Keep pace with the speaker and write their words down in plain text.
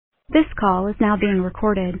This call is now being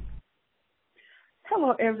recorded.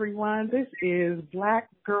 Hello, everyone. This is Black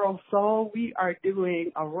Girl Soul. We are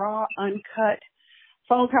doing a raw, uncut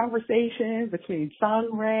phone conversation between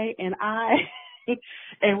Sung Rae and I.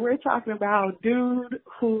 And we're talking about dude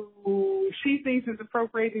who she thinks is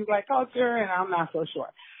appropriating Black culture, and I'm not so sure.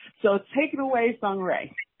 So take it away, Sung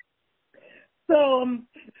Rae. So I'm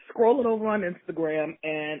scrolling over on Instagram,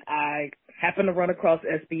 and I happened to run across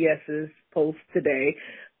SBS's post today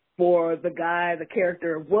for the guy, the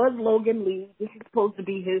character was Logan Lee. This is supposed to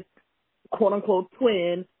be his quote-unquote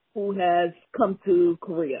twin who has come to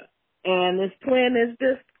Korea. And this twin is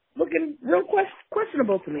just looking real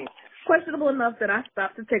questionable to me. Questionable enough that I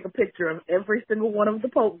stopped to take a picture of every single one of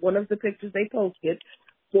the pictures they posted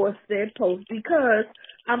for said post because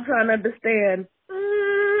I'm trying to understand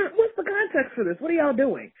what's the context for this? What are y'all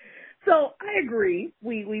doing? So I agree.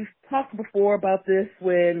 We've talked before about this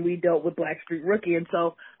when we dealt with Blackstreet Rookie, and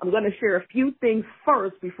so I'm going to share a few things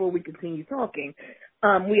first before we continue talking.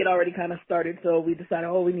 We had already kind of started, so we decided,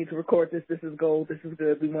 we need to record this. This is gold. This is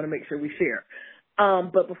good. We want to make sure we share.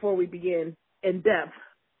 But before we begin in depth,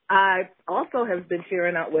 I also have been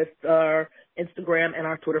sharing out with our Instagram and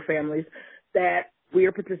our Twitter families that we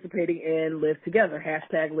are participating in Live Together,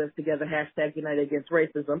 hashtag Live Together, hashtag United Against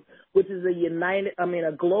Racism, which is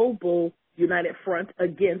a global united front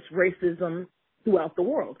against racism throughout the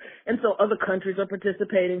world. And so other countries are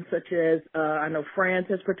participating, such as, I know France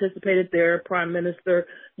has participated, their prime minister.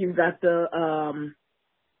 You've got the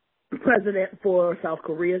president for South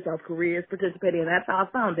Korea. South Korea is participating, and that's how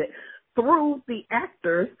I found it, through the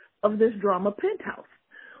actors of this drama Penthouse.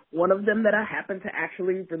 One of them that I happen to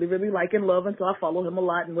actually really, really like and love, and so I follow him a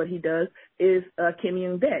lot, and what he does is Kim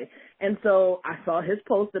Young-dae. And so I saw his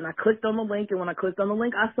post, and I clicked on the link, and when I clicked on the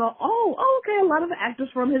link, I saw, okay, a lot of the actors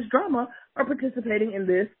from his drama are participating in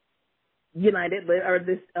this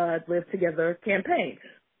Live Together campaign.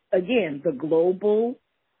 Again, the global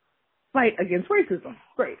fight against racism.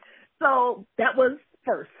 Great. So that was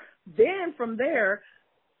first. Then from there,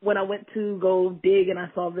 when I went to go dig and I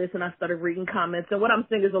saw this and I started reading comments, and what I'm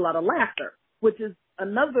seeing is a lot of laughter, which is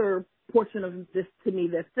another portion of this to me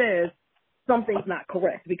that says something's not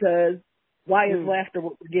correct, because why is laughter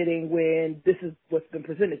what we're getting when this is what's been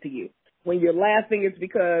presented to you? When you're laughing, it's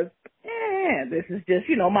because, this is just,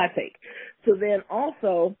 my take. So then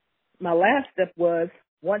also, my last step was,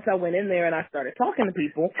 once I went in there and I started talking to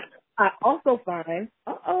people, I also find,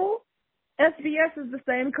 SBS is the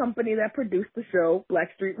same company that produced the show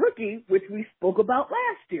Blackstreet Rookie, which we spoke about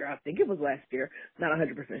last year. I think it was last year. Not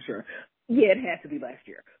 100% sure. Yeah, it had to be last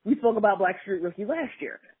year. We spoke about Blackstreet Rookie last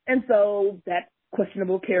year. And so that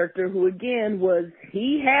questionable character, who again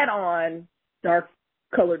he had on dark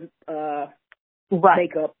colored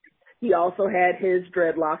makeup. He also had his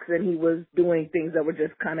dreadlocks, and he was doing things that were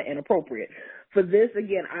just kind of inappropriate. For this,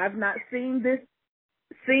 again, I've not seen this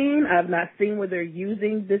scene. I've not seen where they're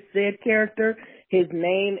using this said character. His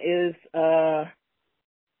name is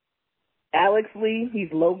Alex Lee. He's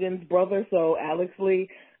Logan's brother, so Alex Lee.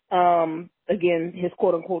 Again, his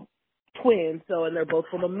quote-unquote twin, and they're both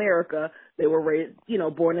from America. They were raised,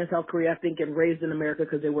 born in South Korea, I think, and raised in America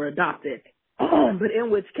because they were adopted. But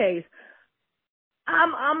in which case,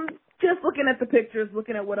 I'm just looking at the pictures,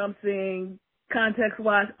 looking at what I'm seeing,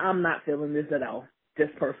 context-wise, I'm not feeling this at all.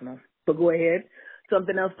 Just personal. But go ahead.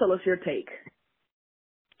 Something else, tell us your take.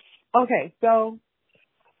 Okay, so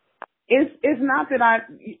it's not that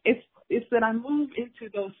it's that I move into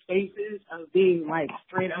those spaces of being like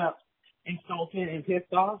straight up insulted and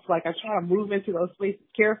pissed off. Like, I try to move into those spaces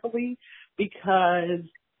carefully because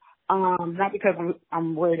not because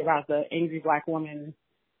I'm worried about the angry Black woman,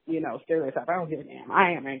 stereotype. I don't give a damn.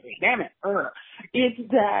 I am angry. Damn it. It's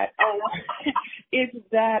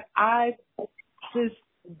that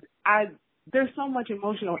there's so much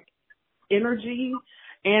emotional energy,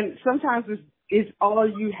 and sometimes it's all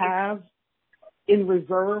you have in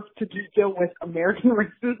reserve to deal with American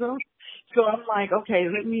racism. So I'm like, okay,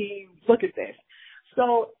 let me look at this.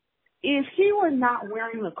 So if he were not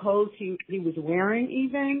wearing the clothes he was wearing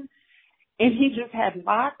even, and he just had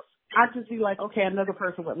locks, I'd just be like, okay, another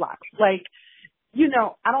person with locks. Like,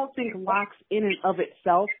 I don't think locks in and of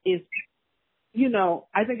itself is,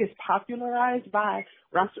 I think it's popularized by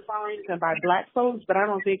Rastafarians and by Black folks, but I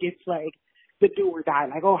don't think it's like the do or die,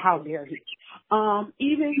 like, oh, how dare he.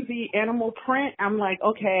 Even the animal print, I'm like,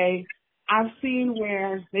 okay, I've seen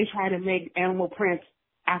where they try to make animal prints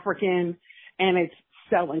African and it's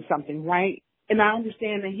selling something, right? And I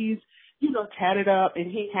understand that he's, tatted up and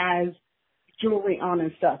he has jewelry on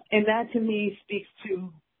and stuff. And that to me speaks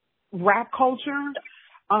to rap culture,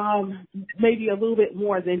 maybe a little bit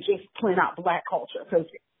more than just plain out Black culture, because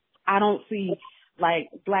I don't see like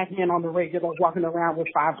black men on the regular walking around with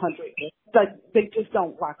 500. Like, they just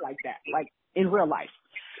don't rock like that, like in real life.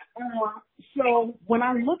 So when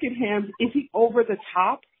I look at him, is he over the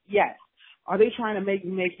top? Yes. Are they trying to make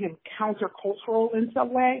him countercultural in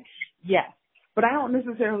some way? Yes. But I don't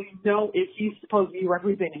necessarily know if he's supposed to be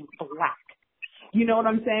representing black. You know what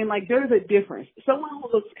I'm saying? Like, there's a difference. Someone who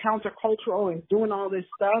looks countercultural and doing all this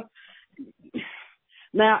stuff.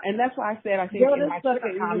 Now, and that's why I said, I think in my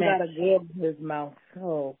Twitter comment. Got a grill in his mouth.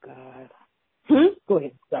 Oh, God. Go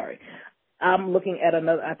ahead. Sorry. I'm looking at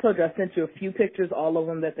another. I told you I sent you a few pictures, all of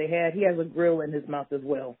them that they had. He has a grill in his mouth as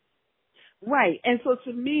well. Right. And so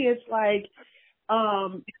to me, it's like,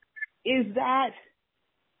 is that,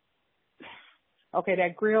 okay,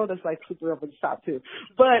 that grill, that's like super over the top too.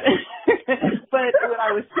 But, but what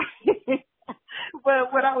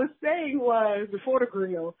I was saying was, before the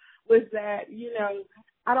grill, was that, you know,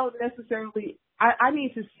 I don't necessarily, I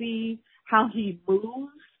need to see how he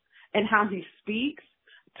moves and how he speaks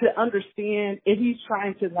to understand if he's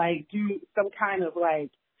trying to like do some kind of like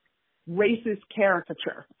racist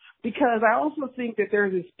caricature. Because I also think that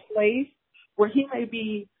there's this place where he may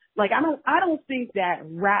be like, I don't think that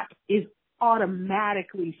rap is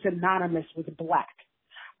automatically synonymous with black.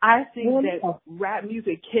 I think that rap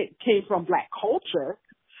music came from black culture,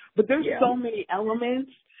 but there's so many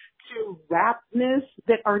elements to rapness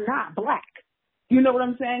that are not black. You know what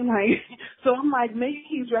I'm saying? Like, so I'm like, maybe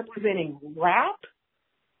he's representing rap,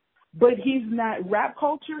 but he's not rap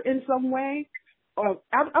culture in some way. I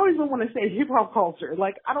don't even want to say hip hop culture.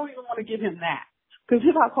 Like, I don't even want to give him that, because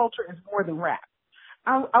hip hop culture is more than rap.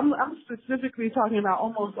 I'm specifically talking about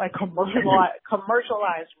almost like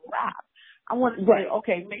commercialized rap. I want to say,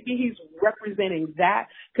 okay, maybe he's representing that,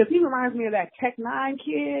 because he reminds me of that Tech-9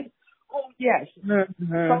 kid. Oh, yes.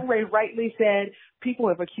 Song Ray rightly said people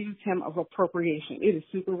have accused him of appropriation. It is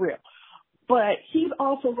super real. But he's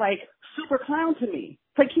also like super clown to me.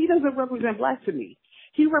 Like, he doesn't represent black to me.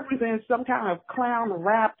 He represents some kind of clown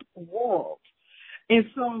rap world. And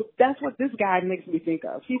so that's what this guy makes me think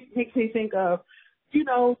of. He makes me think of, you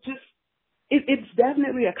know, just, it's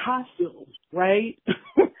definitely a costume, right?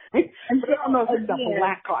 But I don't know if it's a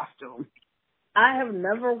black costume. I have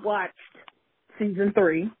never watched season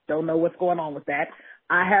 3. Don't know what's going on with that.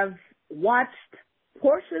 I have watched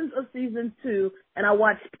portions of season 2, and I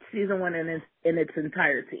watched season 1 in its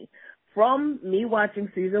entirety. From me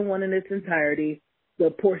watching season 1 in its entirety, the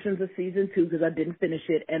portions of season 2, because I didn't finish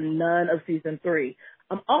it, and none of season 3.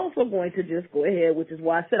 I'm also going to just go ahead, which is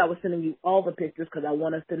why I said I was sending you all the pictures, because I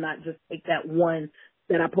want us to not just take that one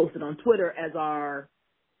that I posted on Twitter as our,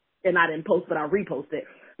 and I didn't post, but I reposted it,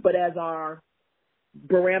 but as our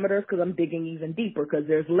parameters, because I'm digging even deeper, because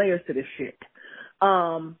there's layers to this shit.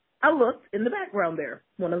 I looked in the background there.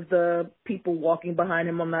 One of the people walking behind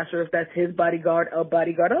him, I'm not sure if that's his bodyguard, a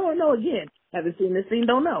bodyguard. Oh, no, again, haven't seen this scene,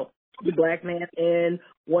 don't know. The black man in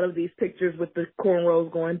one of these pictures with the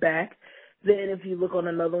cornrows going back. Then if you look on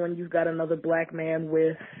another one, you've got another black man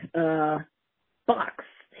with box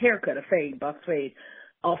haircut, box fade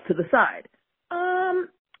off to the side.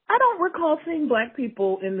 I don't recall seeing black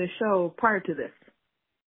people in the show prior to this.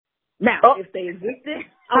 Now, if they existed,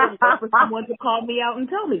 I would love for someone to call me out and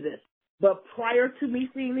tell me this. But prior to me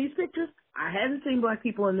seeing these pictures, I hadn't seen black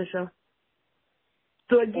people in the show.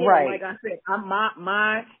 So again, like I said,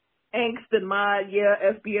 my angst and my,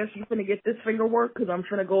 SBS, you finna get this finger work because I'm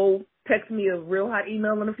finna go text me a real hot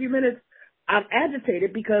email in a few minutes. I'm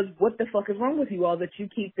agitated because what the fuck is wrong with you all that you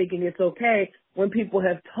keep thinking it's okay when people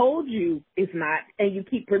have told you it's not, and you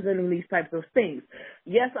keep presenting these types of things.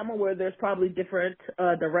 Yes, I'm aware there's probably different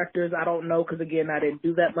directors. I don't know because, again, I didn't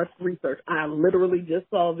do that much research. I literally just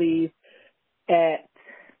saw these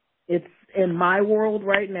it's in my world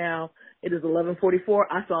right now. It is 11:44.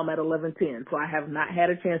 I saw them at 11:10, so I have not had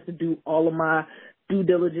a chance to do all of my due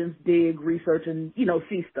diligence, dig, research, and,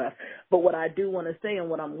 see stuff. But what I do want to say and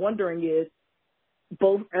what I'm wondering is,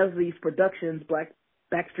 both of these productions,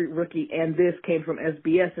 Backstreet Rookie and this, came from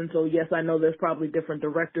SBS, and so, yes, I know there's probably different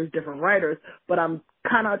directors, different writers, but I'm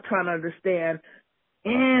kind of trying to understand,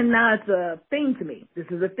 and now it's a thing to me. This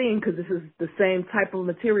is a thing because this is the same type of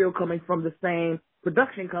material coming from the same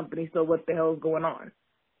production company, so what the hell is going on?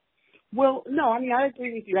 Well, no, I mean, I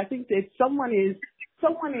agree with you. I think that someone is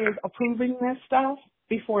approving this stuff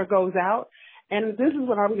before it goes out. And this is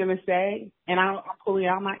what I'm going to say, and I'm pulling it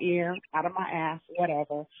out of my ear, out of my ass,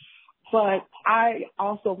 whatever. But I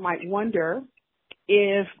also might wonder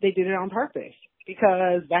if they did it on purpose,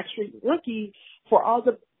 because Backstreet Rookie, for all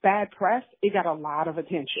the bad press, it got a lot of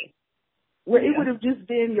attention. Where it would have just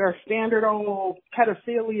been your standard old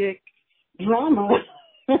pedophilic drama.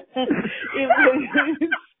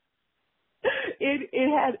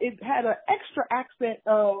 it had an extra accent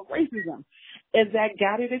of racism, and that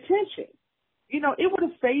got it attention. It would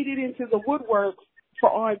have faded into the woodwork for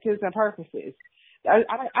all intents and purposes.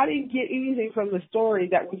 I didn't get anything from the story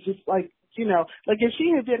that was just like if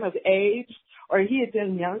she had been of age or he had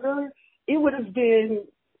been younger, it would have been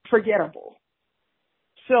forgettable.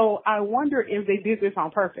 So I wonder if they did this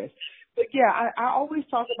on purpose. But yeah, I always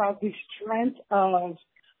talk about the strength of,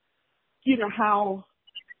 how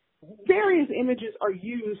various images are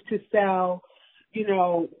used to sell,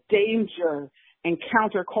 danger and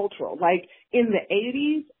countercultural. Like in the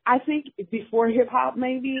 80s, I think before hip hop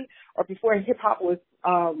maybe, or before hip hop was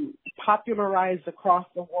popularized across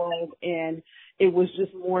the world and it was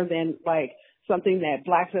just more than like something that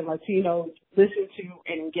blacks and Latinos listened to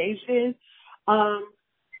and engaged in,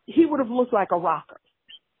 he would have looked like a rocker.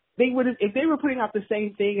 They would have, if they were putting out the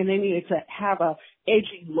same thing and they needed to have a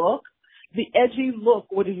edgy look, the edgy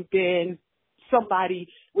look would have been somebody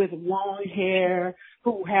with long hair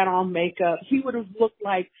who had on makeup. He would have looked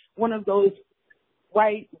like one of those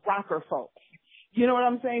white rocker folks. You know what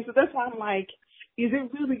I'm saying? So that's why I'm like, is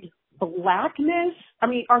it really blackness? I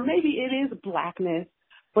mean, or maybe it is blackness,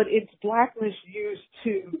 but it's blackness used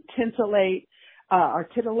to titillate,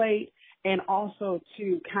 and also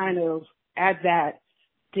to kind of add that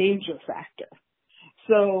danger factor.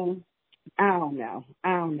 So I don't know.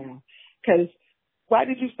 Because why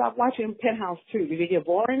did you stop watching Penthouse 2? Did it get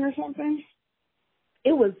boring or something?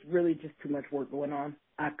 It was really just too much work going on.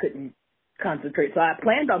 I couldn't concentrate. So I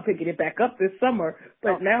planned on picking it back up this summer,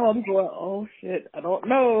 but now I'm going, oh shit, I don't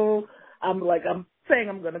know. I'm saying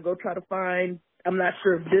I'm going to go try to find, I'm not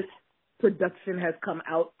sure if this production has come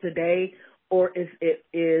out today or if it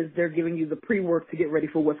is, they're giving you the pre-work to get ready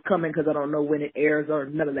for what's coming because I don't know when it airs or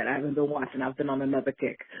none of that. I haven't been watching. I've been on another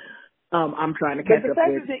kick. I'm trying to catch up with. But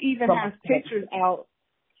the fact that it even has pictures out,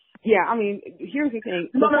 yeah, I mean, here's the thing.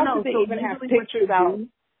 The fact that they even have pictures out.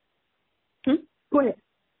 Go ahead.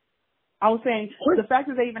 I was saying, the fact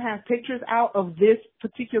that they even have pictures out of this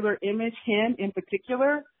particular image, him in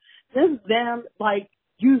particular, this is them, like,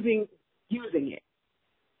 using it.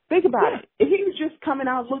 Think about it. If he was just coming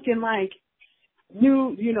out looking like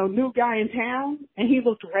new guy in town and he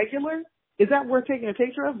looked regular, is that worth taking a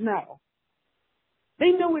picture of? No.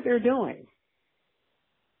 They know what they're doing.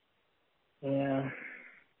 Yeah.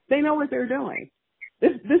 They know what they're doing.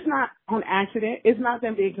 This not on accident. It's not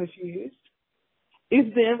them being confused.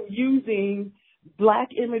 It's them using black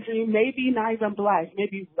imagery, maybe not even black,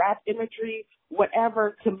 maybe rap imagery,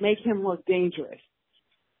 whatever, to make him look dangerous.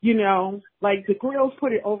 Like the grills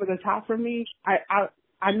put it over the top for me.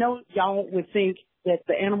 I know y'all would think that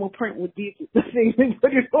the animal print would be the thing that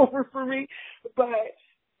put it over for me, but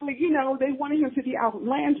they wanted him to be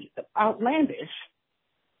outlandish.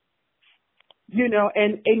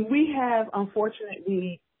 And we have,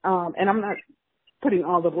 unfortunately, and I'm not putting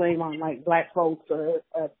all the blame on like black folks or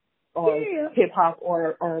hip hop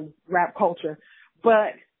or rap culture,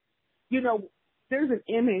 but there's an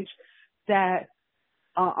image that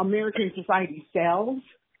American society sells.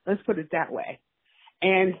 Let's put it that way.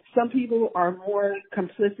 And some people are more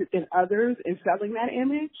complicit than others in selling that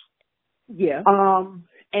image. Yeah.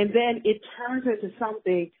 And then it turns into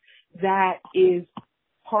something that is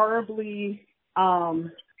horribly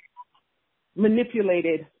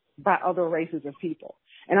manipulated by other races of people.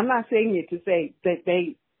 And I'm not saying it to say that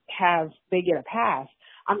they get a pass.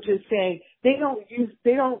 I'm just saying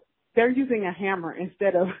they're using a hammer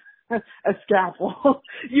instead of a scalpel,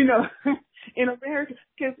 in America.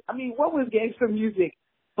 Because, I mean, what was gangster music?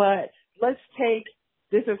 But let's take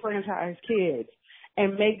disenfranchised kids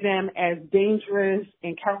and make them as dangerous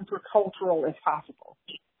and countercultural as possible.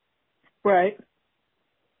 Right?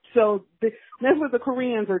 So that's what the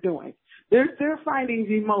Koreans are doing. They're finding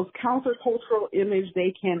the most countercultural image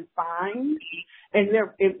they can find, and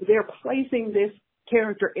they're placing this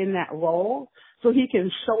character in that role so he can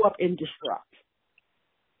show up and disrupt.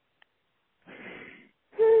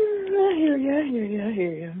 I hear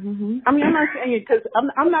you. Mm-hmm. I mean, I'm not saying it because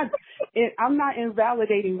I'm not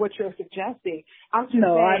invalidating what you're suggesting. I'm just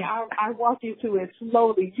saying I walk you through it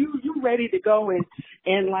slowly. You ready to go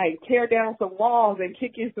and like tear down some walls and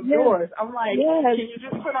kick in some doors. I'm like, can you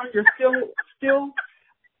just put on your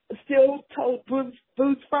steel-toed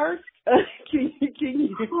boots first? Can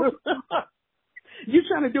you? You're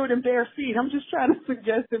trying to do it in bare feet. I'm just trying to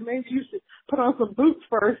suggest that maybe you should put on some boots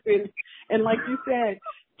first and like you said,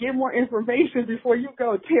 get more information before you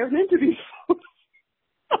go tearing into these folks.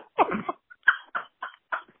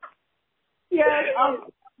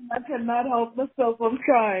 I cannot help myself. I'm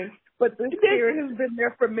trying. But the spirit has been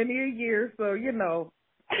there for many a year, so,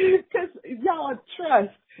 Because y'all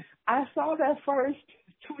trust. I saw that first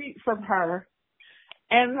tweet from her,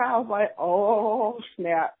 and I was like, oh,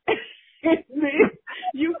 snap. And then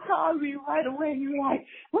you called me right away. You're like,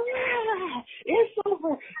 it's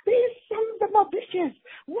over. These sons of a bitches.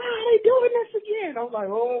 Why are they doing this again? I was like,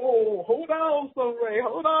 oh, hold on, Sunray.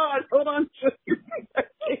 Hold on.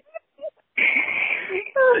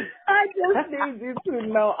 I just need you to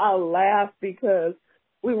know I laughed because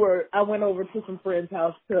I went over to some friend's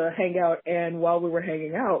house to hang out, and while we were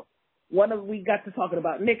hanging out, we got to talking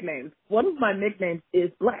about nicknames. One of my nicknames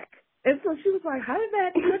is Black. And so she was like, how did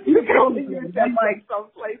that You can only use that like some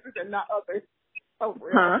places and not others. Oh,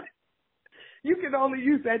 really? Huh? You can only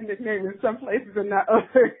use that nickname in some places and not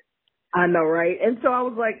others. I know, right? And so I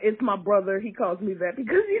was like, it's my brother. He calls me that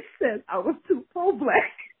because he said I was too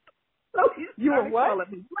pro-Black. So he's You were what? calling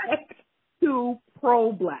me Black. Too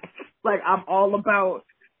pro-Black. Like, I'm all about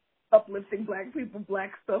uplifting Black people,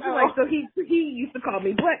 Black stuff. Oh. Like, so he used to call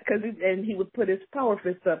me Black because he would put his power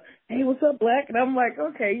fist up. Hey, what's up, Black? And I'm like,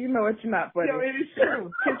 okay, you know what? You're not funny. Yo, it is true.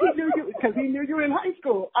 Because he knew you in high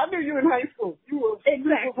school. I knew you in high school. You were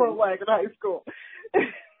Exactly. super Black in high school.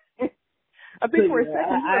 I think for a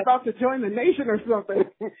second you were about to join the nation or something.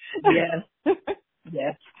 Yes.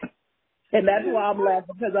 Yes. And that's why I'm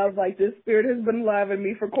laughing, because I was like, this spirit has been alive in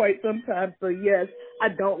me for quite some time. So, yes, I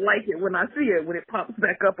don't like it when I see it, when it pops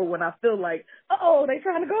back up, or when I feel like, they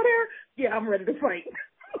trying to go there? Yeah, I'm ready to fight.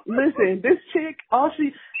 Listen, this chick, all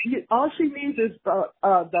she needs is the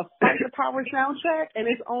Fight the Power soundtrack, and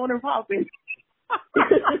it's on and popping.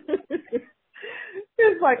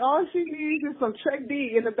 It's like all she needs is some Trek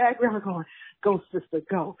D in the background going, go, sister,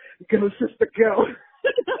 go. Go, sister, go.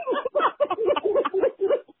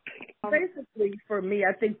 Basically, for me,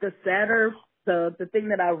 I think the thing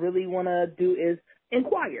that I really want to do is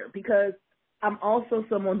inquire, because I'm also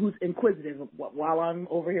someone who's inquisitive. While I'm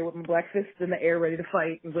over here with my black fists in the air ready to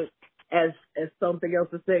fight, but as something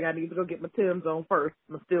else is saying, I need to go get my Timbs on first,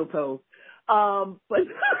 my steel toes. But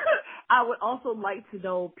I would also like to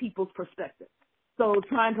know people's perspective. So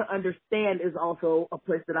trying to understand is also a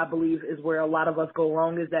place that I believe is where a lot of us go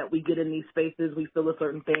wrong, is that we get in these spaces, we feel a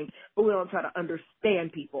certain thing, but we don't try to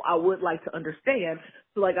understand people. I would like to understand.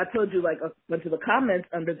 So like I told you, like a bunch of the comments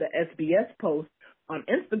under the SBS post on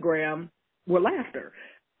Instagram were laughter.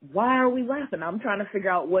 Why are we laughing? I'm trying to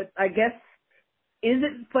figure out what, I guess, is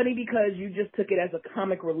it funny because you just took it as a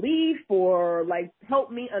comic relief, or like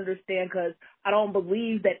help me understand, because I don't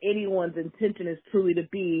believe that anyone's intention is truly to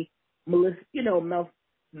be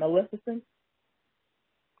Maleficent?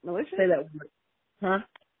 Malicious? Say that word. Huh?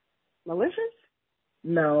 Malicious?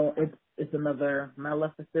 No, it's another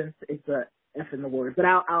Maleficent. It's a F in the word. But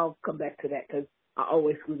I'll come back to that because I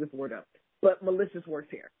always screw this word up. But malicious works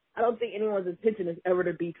here. I don't think anyone's intention is ever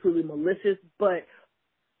to be truly malicious, but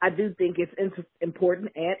I do think it's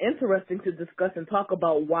important and interesting to discuss and talk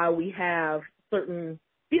about why we have certain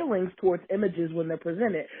feelings towards images when they're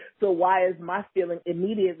presented. So why is my feeling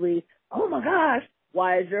immediately, oh my gosh?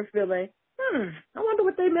 Why is your feeling, I wonder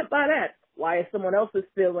what they meant by that? Why is someone else's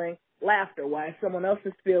feeling laughter? Why is someone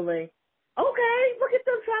else's feeling, okay, look at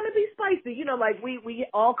them trying to be spicy? You know, like we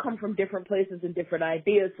all come from different places and different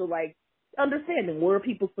ideas. So like understanding where are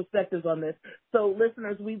people's perspectives on this. So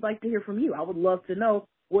listeners, we'd like to hear from you. I would love to know,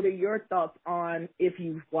 what are your thoughts on, if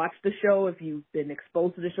you've watched the show, if you've been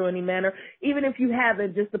exposed to the show in any manner, even if you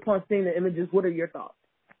haven't, just upon seeing the images, what are your thoughts?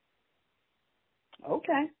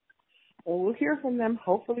 Okay. Well, we'll hear from them.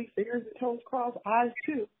 Hopefully, fingers and toes crossed, eyes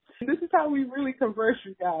too. This is how we really converse,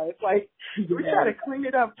 you guys. Like, we try to clean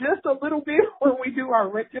it up just a little bit when we do our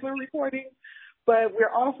regular recording, but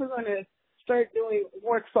we're also going to start doing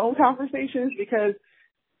more phone conversations, because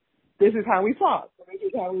this is how we talk. This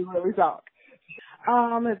is how we really talk.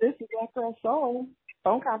 This is Black Girl Soul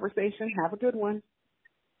phone conversation. Have a good one.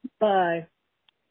 Bye.